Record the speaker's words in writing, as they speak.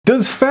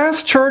Does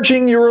fast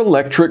charging your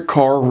electric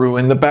car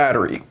ruin the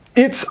battery?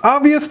 It's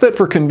obvious that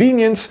for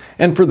convenience,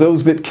 and for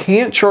those that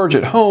can't charge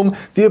at home,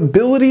 the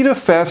ability to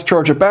fast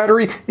charge a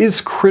battery is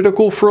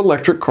critical for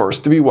electric cars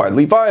to be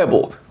widely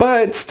viable.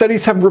 But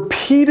studies have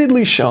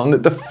repeatedly shown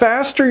that the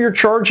faster your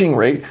charging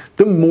rate,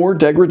 the more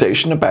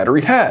degradation a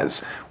battery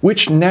has,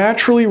 which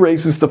naturally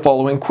raises the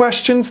following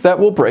questions that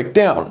we'll break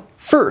down.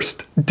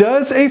 First,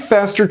 does a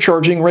faster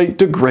charging rate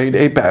degrade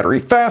a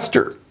battery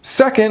faster?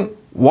 Second,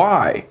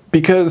 why?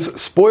 Because,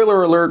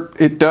 spoiler alert,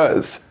 it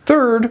does.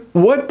 Third,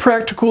 what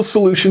practical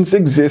solutions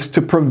exist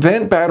to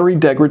prevent battery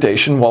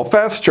degradation while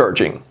fast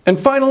charging? And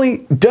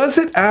finally, does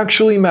it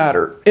actually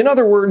matter? In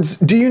other words,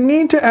 do you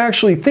need to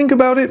actually think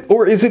about it,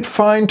 or is it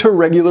fine to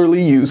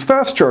regularly use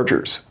fast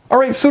chargers?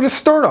 Alright, so to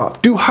start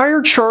off, do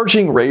higher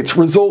charging rates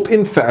result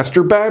in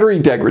faster battery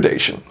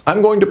degradation?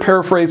 I'm going to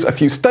paraphrase a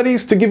few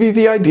studies to give you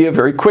the idea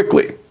very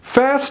quickly.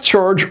 Fast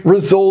charge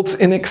results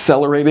in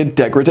accelerated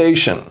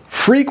degradation.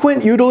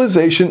 Frequent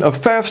utilization of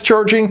fast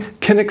charging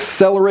can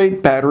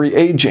accelerate battery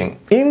aging.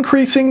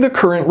 Increasing the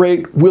current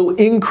rate will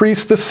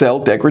increase the cell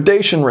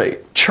degradation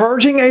rate.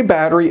 Charging a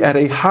battery at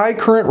a high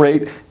current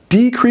rate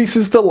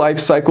decreases the life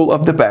cycle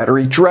of the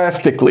battery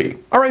drastically.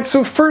 Alright,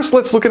 so first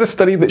let's look at a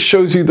study that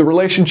shows you the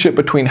relationship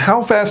between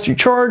how fast you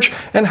charge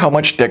and how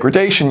much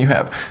degradation you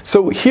have.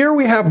 So here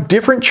we have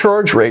different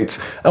charge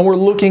rates, and we're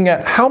looking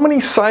at how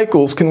many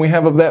cycles can we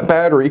have of that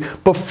battery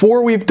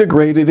before we've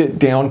degraded it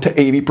down to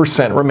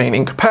 80%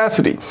 remaining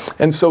capacity.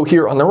 And so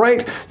here on the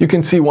right, you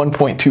can see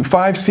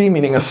 1.25 C,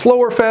 meaning a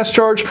slower fast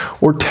charge,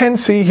 or 10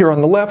 C here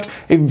on the left,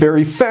 a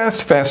very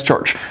fast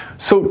charge.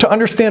 So to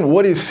understand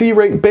what is C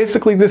rate,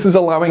 basically this is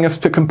allowing us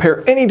to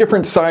compare any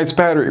different size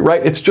battery,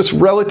 right? It's just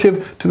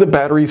relative to the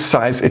battery's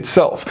size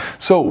itself.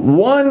 So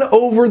 1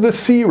 over the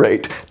C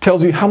rate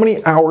tells you how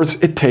many hours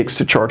it takes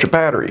to charge a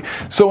battery.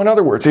 So in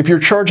other words, if you're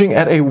charging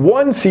at a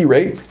 1 C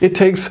rate, it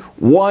takes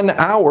 1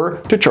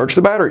 hour to charge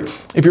the battery.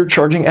 If you're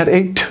charging at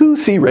a 2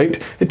 C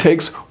rate, it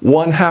takes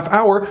 1/2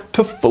 hour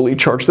to fully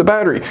charge the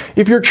battery.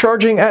 If you're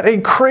charging at a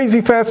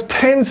crazy fast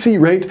 10 C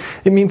rate,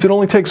 it means it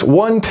only takes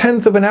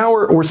 1/10 of an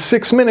hour or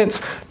 6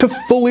 minutes to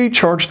fully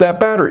charge that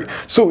battery.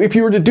 So if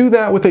you were to do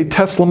that with a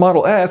Tesla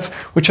Model S,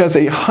 which has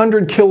a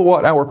 100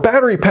 kilowatt hour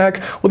battery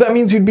pack, well, that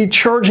means you'd be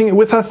charging it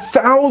with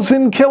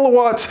 1,000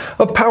 kilowatts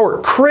of power.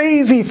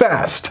 Crazy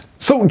fast.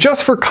 So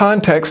just for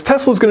context,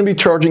 Tesla's going to be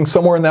charging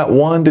somewhere in that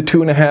 1 to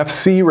 2.5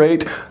 C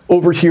rate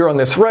over here on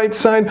this right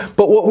side,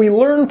 but what we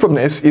learn from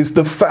this is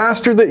the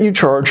faster that you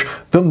charge,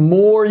 the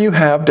more you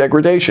have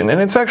degradation. And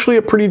it's actually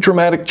a pretty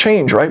dramatic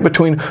change, right?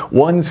 Between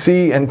 1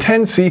 C and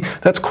 10 C,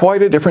 that's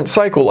quite a different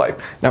cycle life.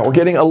 Now we're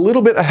getting a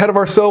little bit ahead of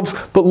ourselves,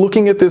 but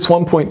looking at this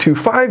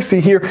 1.25 C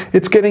here,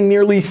 it's getting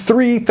nearly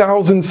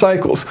 3,000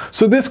 cycles.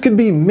 So this could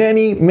be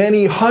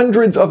many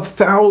hundreds of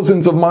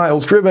thousands of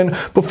miles driven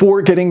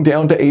before getting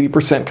down to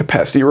 80%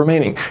 capacity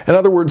remaining. In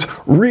other words,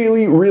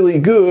 really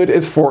good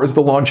as far as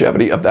the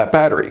longevity of that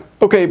battery.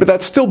 Okay, but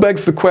that still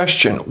begs the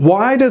question,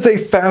 why does a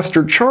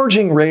faster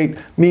charging rate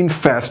mean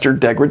faster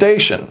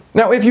degradation?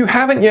 Now, if you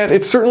haven't yet,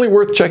 it's certainly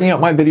worth checking out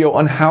my video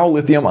on how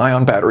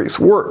lithium-ion batteries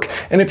work.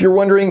 And if you're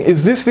wondering,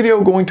 is this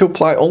video going to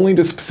apply only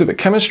to specific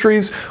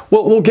chemistries?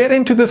 Well, we'll get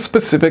into the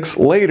specifics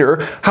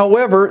later.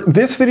 However,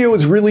 this video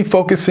is really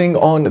focusing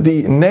on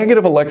the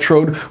negative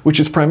electrode, which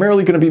is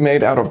primarily going to be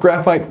made out of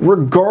graphite,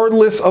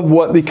 regardless of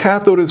what the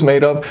cathode is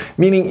made of,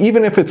 meaning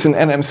even if it's an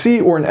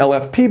NMC or an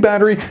LFP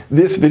battery,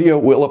 this video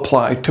will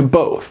apply to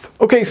both.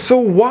 Okay, so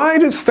why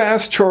does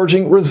fast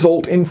charging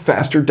result in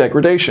faster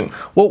degradation?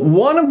 Well,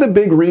 one of the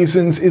big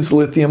reasons is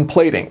lithium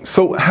plating.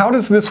 So how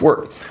does this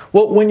work?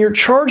 Well, when you're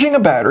charging a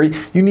battery,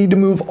 you need to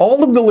move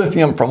all of the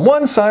lithium from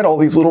one side, all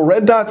these little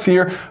red dots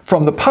here,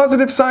 from the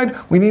positive side,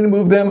 we need to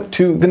move them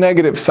to the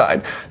negative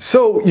side.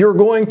 So you're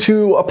going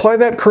to apply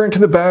that current to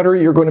the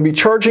battery, you're going to be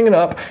charging it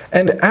up,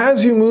 and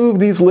as you move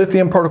these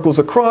lithium particles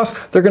across,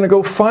 they're going to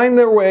go find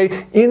their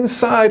way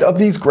inside of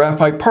these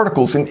graphite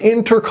particles and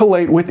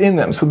intercalate within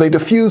them. So they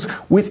diffuse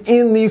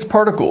within these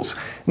particles.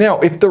 Now,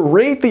 if the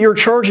rate that you're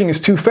charging is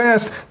too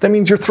fast, that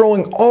means you're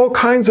throwing all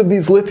kinds of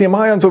these lithium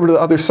ions over to the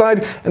other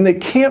side, and they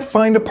can't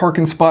find a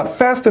parking spot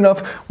fast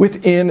enough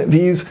within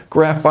these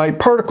graphite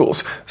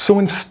particles. So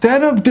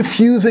instead of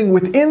diffusing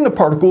within the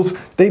particles,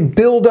 they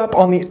build up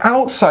on the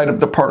outside of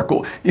the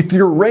particle if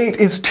your rate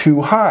is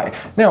too high.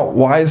 Now,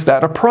 why is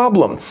that a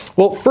problem?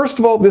 Well, first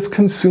of all, this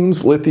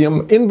consumes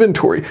lithium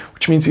inventory,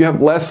 which means you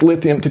have less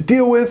lithium to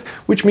deal with,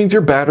 which means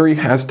your battery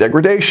has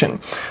degradation.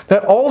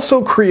 That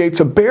also creates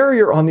a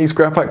barrier on these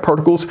graphite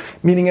particles,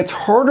 meaning it's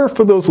harder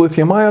for those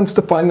lithium ions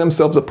to find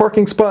themselves a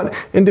parking spot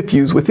and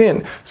diffuse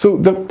within. So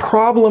the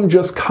problem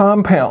just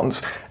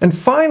compounds. And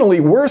finally,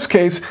 worst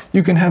case,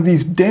 you can have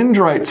these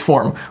dendrites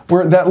form,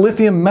 where that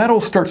lithium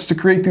metal starts to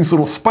create these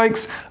little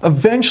spikes.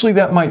 Eventually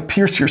that might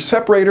pierce your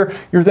separator.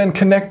 You're then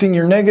connecting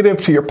your negative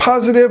to your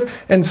positive,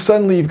 and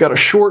suddenly you've got a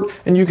short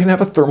and you can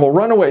have a thermal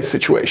runaway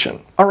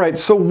situation. Alright,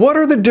 so what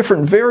are the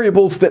different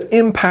variables that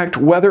impact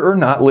whether or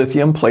not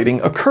lithium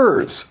plating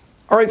occurs?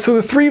 All right, so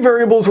the three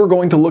variables we're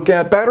going to look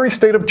at: battery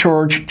state of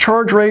charge,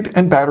 charge rate,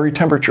 and battery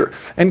temperature.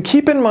 And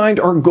keep in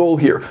mind our goal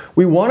here.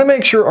 We want to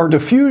make sure our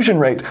diffusion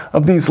rate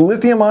of these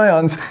lithium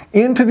ions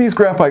into these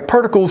graphite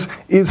particles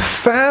is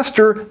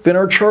faster than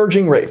our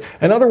charging rate.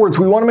 In other words,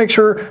 we want to make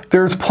sure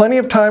there's plenty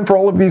of time for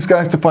all of these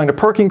guys to find a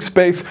parking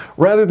space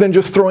rather than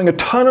just throwing a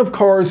ton of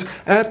cars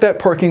at that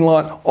parking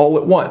lot all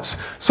at once.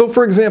 So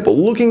for example,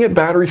 looking at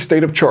battery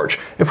state of charge,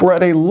 if we're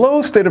at a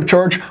low state of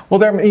charge, well,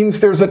 that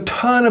means there's a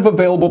ton of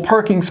available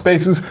parking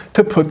spaces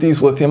to put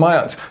these lithium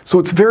ions. So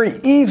it's very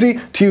easy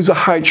to use a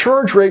high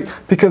charge rate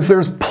because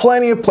there's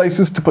plenty of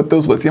places to put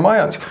those lithium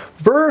ions.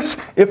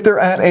 Versus if they're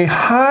at a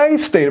high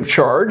state of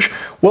charge,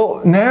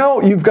 well,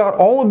 now you've got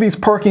all of these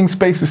parking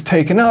spaces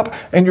taken up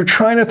and you're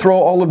trying to throw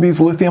all of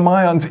these lithium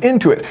ions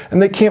into it and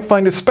they can't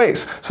find a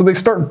space. So they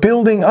start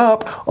building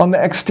up on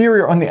the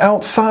exterior, on the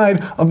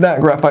outside of that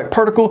graphite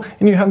particle,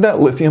 and you have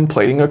that lithium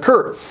plating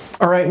occur.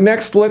 All right,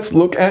 next let's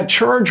look at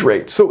charge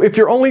rate. So if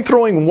you're only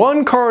throwing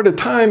one car at a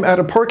time at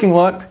a parking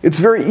lot, it's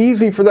very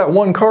easy for that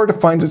one car to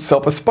find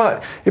itself a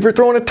spot. If you're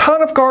throwing a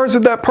ton of cars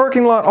at that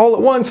parking lot all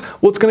at once,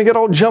 well, it's going to get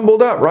all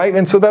jumbled up, right?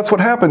 And so that's what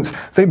happens.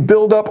 They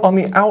build up on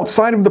the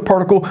outside of the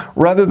particle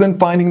rather than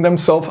finding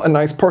themselves a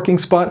nice parking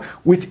spot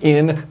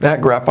within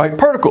that graphite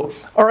particle.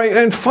 All right,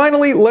 and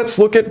finally, let's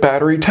look at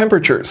battery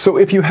temperature. So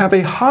if you have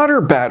a hotter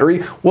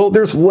battery, well,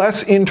 there's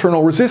less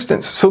internal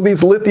resistance. So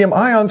these lithium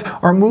ions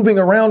are moving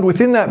around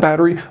within that battery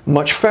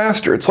much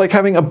faster. It's like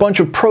having a bunch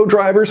of pro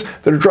drivers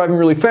that are driving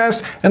really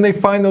fast and they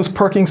find those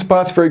parking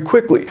spots very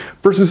quickly.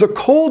 Versus a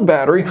cold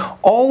battery,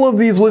 all of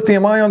these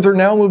lithium ions are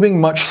now moving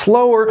much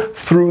slower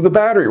through the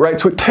battery, right?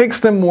 So it takes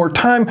them more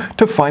time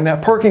to find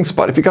that parking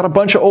spot. If you got a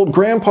bunch of old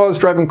grandpas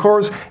driving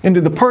cars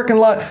into the parking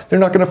lot, they're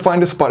not going to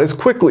find a spot as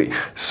quickly.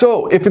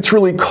 So if it's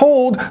really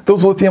cold,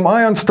 those lithium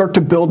ions start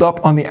to build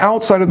up on the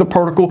outside of the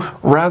particle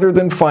rather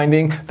than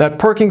finding that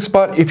parking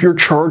spot if your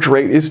charge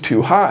rate is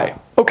too high.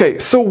 Okay,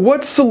 so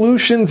what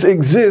solutions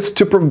exist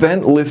to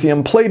prevent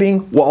lithium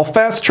plating while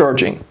fast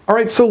charging? All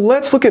right, so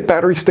let's look at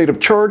battery state of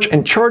charge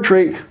and charge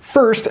rate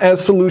first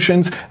as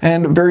solutions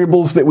and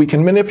variables that we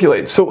can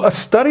manipulate. So a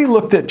study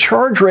looked at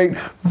charge rate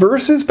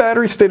versus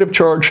battery state of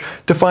charge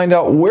to find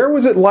out where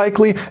was it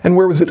likely and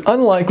where was it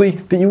unlikely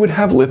that you would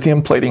have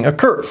lithium plating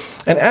occur.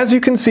 And as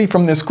you can see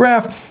from this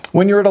graph,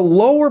 when you're at a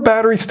lower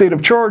battery state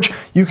of charge,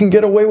 you can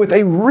get away with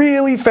a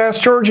really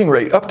fast charging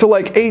rate, up to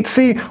like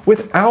 8C,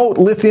 without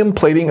lithium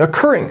plating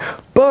occurring.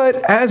 But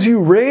as you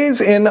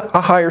raise in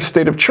a higher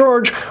state of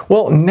charge,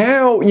 well,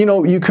 now,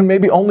 you can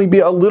maybe only be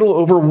a little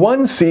over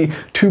 1C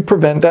to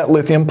prevent that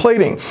lithium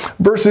plating.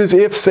 Versus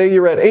if, say,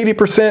 you're at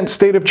 80%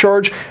 state of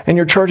charge and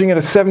you're charging at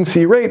a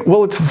 7C rate,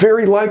 well, it's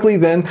very likely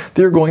then that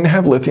you're going to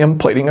have lithium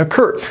plating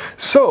occur.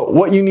 So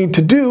what you need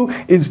to do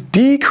is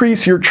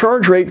decrease your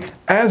charge rate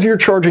as you're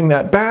charging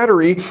that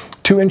battery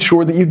to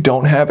ensure that you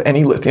don't have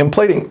any lithium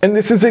plating. And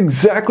this is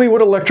exactly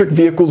what electric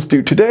vehicles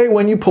do today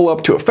when you pull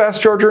up to a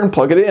fast charger and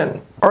plug it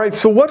in. All right,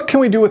 so what can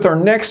we do with our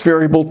next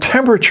variable,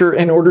 temperature,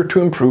 in order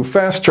to improve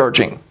fast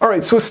charging? All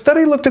right, so a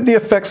study looked at the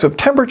effects of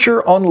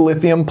temperature on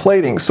lithium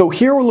plating. So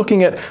here we're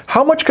looking at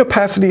how much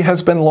capacity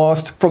has been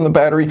lost from the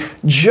battery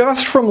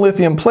just from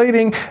lithium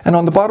plating, and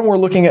on the bottom we're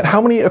looking at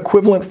how many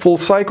equivalent full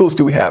cycles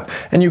do we have.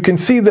 And you can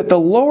see that the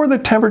lower the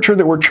temperature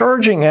that we're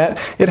charging at,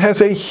 it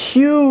has a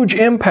huge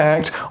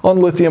impact on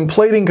lithium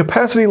plating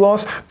capacity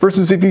loss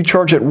versus if you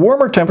charge at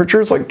warmer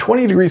temperatures like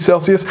 20 degrees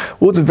Celsius,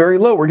 well, it's very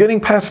low. We're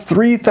getting past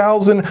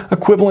 3,000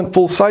 equivalent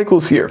full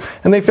cycles here.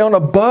 And they found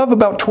above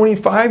about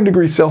 25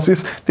 degrees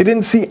Celsius, they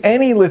didn't see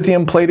any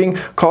lithium plating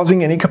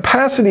causing any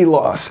capacity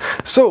loss.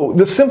 So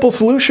the simple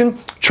solution,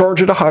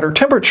 charge at a hotter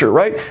temperature,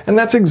 right? And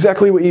that's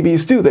exactly what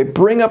EVs do. They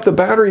bring up the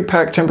battery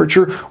pack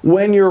temperature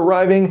when you're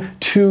arriving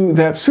to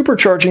that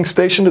supercharging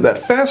station, to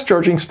that fast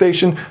charging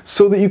station,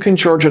 so that you can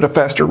charge at a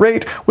faster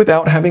rate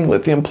without having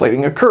lithium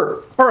plating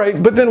occur. All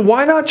right, but then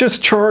why not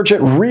just charge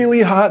at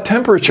really hot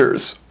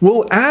temperatures?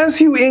 Well,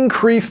 as you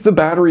increase the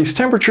battery's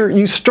temperature,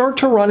 you start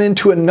to run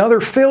into another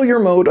failure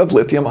mode of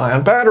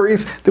lithium-ion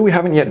batteries that we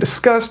haven't yet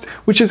discussed,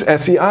 which is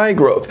SEI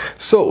growth.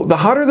 So the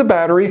hotter the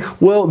battery,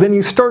 well, then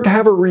you start to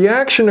have a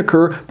reaction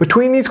occur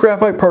between these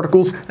graphite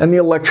particles and the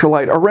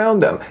electrolyte around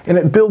them. And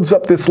it builds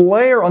up this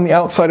layer on the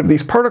outside of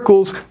these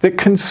particles that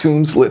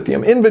consumes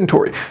lithium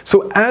inventory.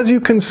 So as you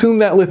consume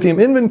that lithium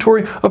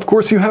inventory, of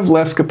course, you have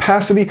less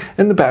capacity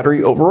in the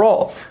battery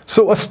overall.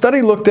 So a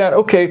study looked at,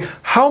 okay,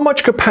 how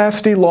much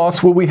capacity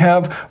loss will we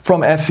have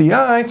from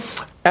SEI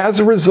as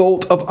a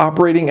result of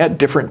operating at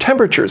different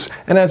temperatures?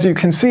 And as you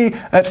can see,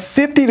 at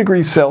 50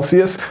 degrees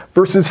Celsius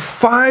versus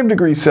 5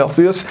 degrees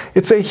Celsius,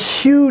 it's a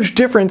huge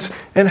difference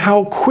in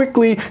how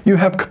quickly you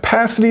have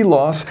capacity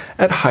loss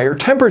at higher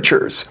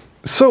temperatures.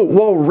 So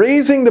while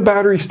raising the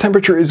battery's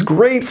temperature is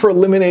great for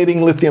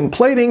eliminating lithium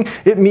plating,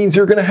 it means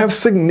you're going to have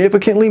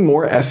significantly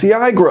more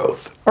SEI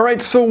growth.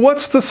 Alright, so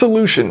what's the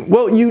solution?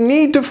 Well, you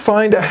need to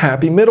find a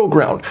happy middle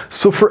ground.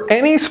 So for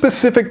any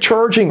specific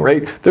charging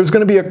rate, there's going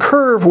to be a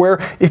curve where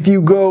if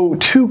you go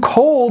too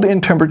cold in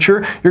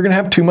temperature, you're going to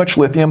have too much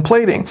lithium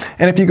plating.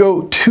 And if you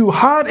go too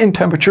hot in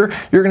temperature,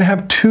 you're going to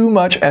have too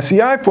much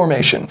SEI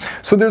formation.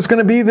 So there's going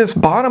to be this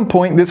bottom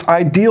point, this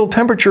ideal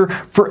temperature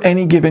for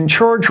any given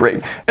charge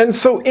rate. And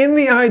so in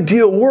the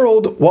ideal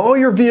world, while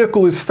your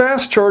vehicle is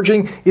fast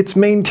charging, it's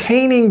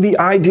maintaining the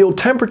ideal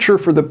temperature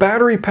for the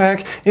battery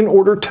pack in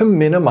order to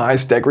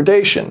minimize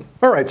degradation.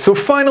 Alright, so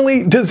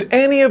finally, does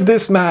any of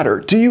this matter?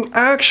 Do you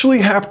actually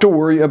have to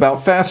worry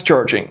about fast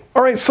charging?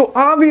 Alright, so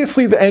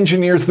obviously the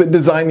engineers that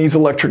design these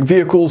electric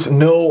vehicles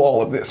know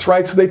all of this,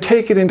 right? So they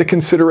take it into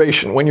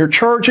consideration. When you're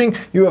charging,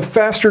 you have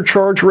faster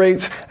charge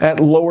rates at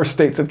lower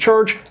states of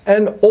charge,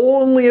 and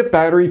only if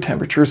battery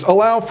temperatures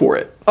allow for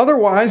it.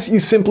 Otherwise, you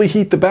simply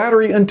heat the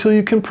battery until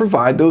you can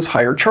provide those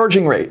higher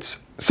charging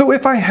rates. So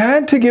if I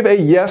had to give a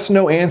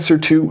yes/no answer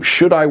to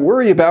should I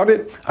worry about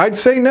it, I'd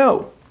say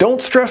no.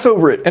 Don't stress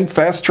over it and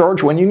fast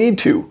charge when you need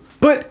to.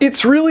 But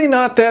it's really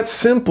not that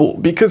simple,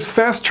 because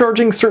fast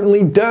charging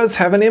certainly does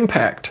have an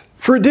impact.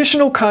 For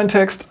additional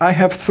context, I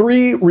have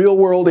 3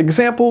 real-world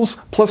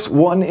examples plus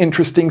 1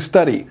 interesting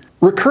study.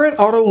 Recurrent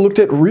Auto looked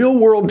at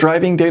real-world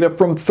driving data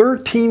from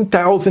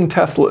 13,000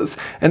 Teslas,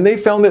 and they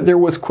found that there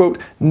was, quote,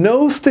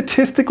 no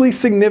statistically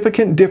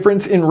significant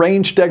difference in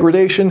range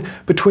degradation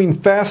between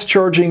fast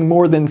charging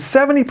more than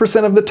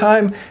 70% of the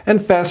time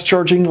and fast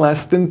charging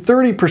less than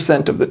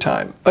 30% of the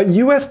time. A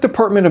US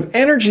Department of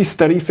Energy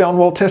study found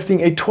while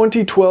testing a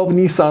 2012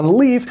 Nissan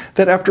Leaf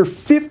that after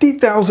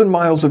 50,000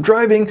 miles of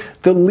driving,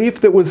 the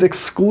Leaf that was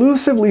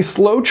exclusively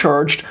slow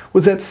charged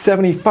was at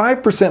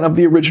 75% of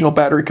the original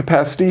battery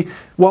capacity,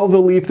 while the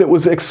Leaf that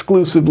was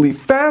exclusively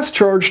fast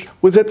charged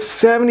was at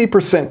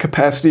 70%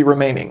 capacity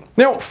remaining.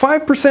 Now,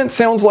 5%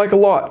 sounds like a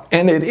lot,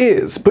 and it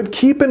is, but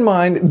keep in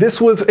mind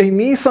this was a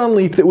Nissan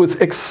Leaf that was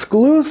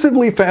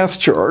exclusively fast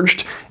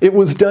charged. It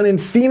was done in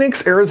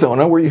Phoenix,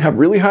 Arizona, where you have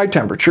really high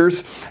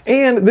temperatures,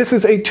 and this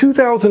is a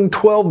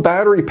 2012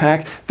 battery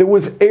pack that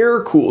was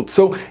air-cooled,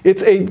 so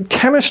it's a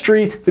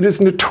chemistry that is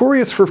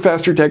notorious for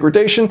faster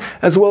degradation,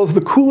 as well as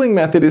the cooling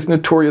method is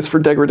notorious for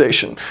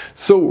degradation.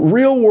 So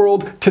real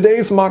world,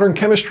 today's modern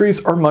chemistries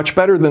are much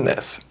better than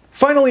this.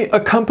 Finally, a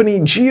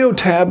company,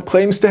 Geotab,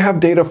 claims to have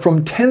data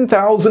from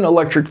 10,000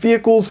 electric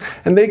vehicles,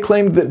 and they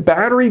claimed that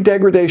battery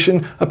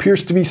degradation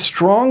appears to be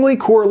strongly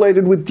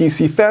correlated with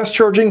DC fast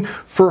charging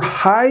for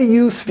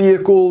high-use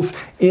vehicles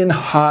in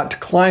hot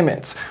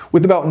climates,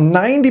 with about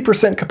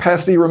 90%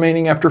 capacity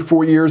remaining after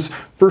 4 years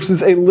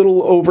versus a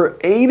little over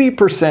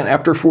 80%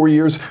 after 4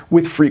 years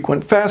with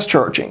frequent fast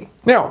charging.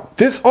 Now,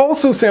 this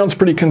also sounds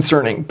pretty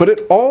concerning, but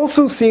it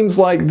also seems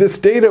like this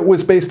data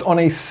was based on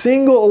a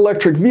single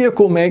electric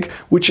vehicle make,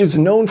 which is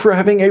known for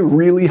having a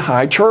really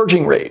high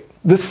charging rate.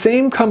 The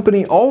same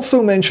company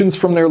also mentions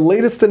from their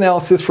latest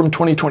analysis from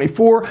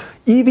 2024,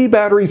 EV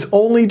batteries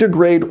only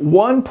degrade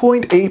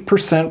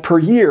 1.8% per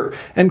year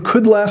and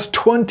could last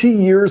 20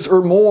 years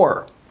or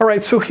more.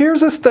 Alright, so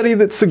here's a study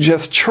that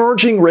suggests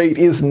charging rate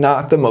is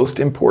not the most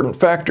important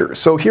factor.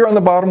 So here on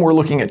the bottom we're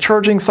looking at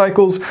charging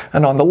cycles,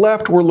 and on the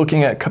left we're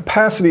looking at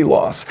capacity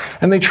loss.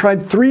 And they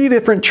tried 3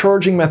 different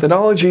charging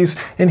methodologies,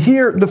 and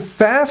here the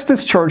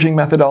fastest charging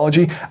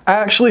methodology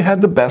actually had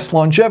the best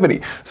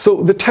longevity.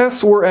 So the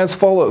tests were as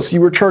follows.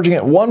 You were charging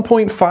at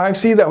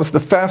 1.5C, that was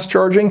the fast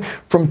charging,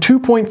 from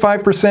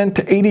 2.5%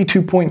 to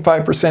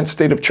 82.5%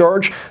 state of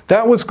charge.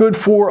 That was good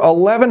for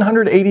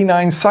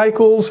 1,189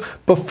 cycles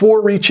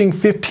before reaching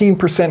 15%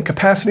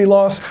 capacity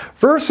loss,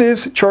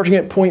 versus charging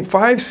at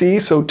 0.5C,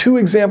 so 2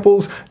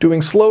 examples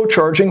doing slow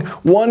charging,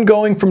 one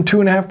going from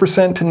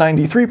 2.5% to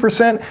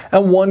 93%,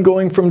 and one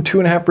going from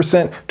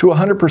 2.5% to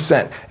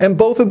 100%. And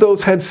both of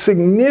those had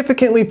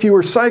significantly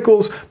fewer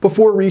cycles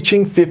before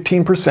reaching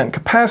 15%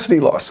 capacity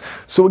loss.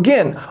 So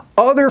again,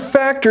 other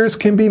factors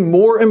can be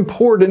more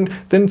important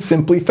than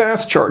simply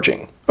fast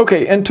charging.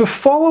 Okay, and to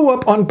follow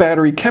up on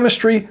battery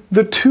chemistry,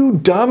 the 2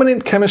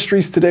 dominant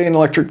chemistries today in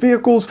electric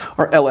vehicles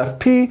are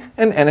LFP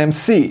and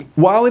NMC.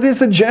 While it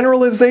is a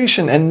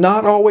generalization and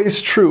not always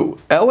true,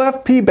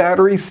 LFP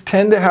batteries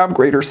tend to have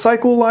greater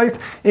cycle life,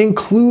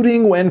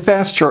 including when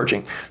fast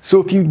charging. So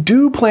if you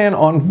do plan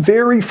on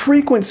very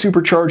frequent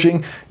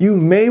supercharging, you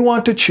may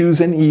want to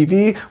choose an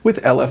EV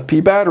with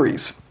LFP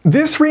batteries.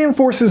 This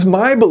reinforces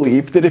my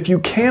belief that if you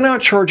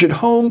cannot charge at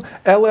home,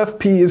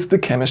 LFP is the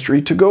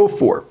chemistry to go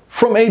for.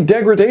 From a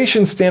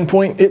degradation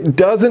standpoint, it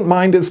doesn't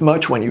mind as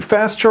much when you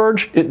fast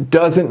charge, it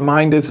doesn't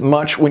mind as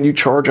much when you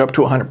charge up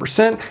to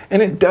 100%,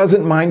 and it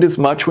doesn't mind as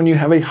much when you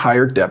have a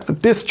higher depth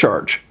of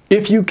discharge.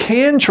 If you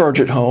can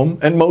charge at home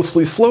and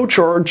mostly slow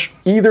charge,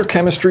 either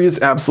chemistry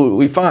is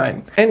absolutely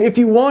fine. And if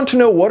you want to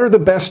know what are the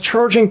best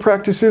charging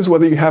practices,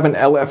 whether you have an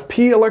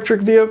LFP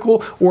electric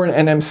vehicle or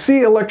an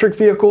NMC electric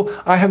vehicle,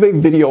 I have a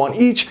video on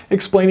each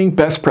explaining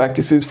best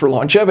practices for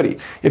longevity.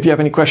 If you have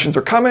any questions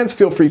or comments,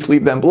 feel free to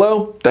leave them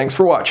below. Thanks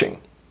for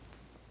watching.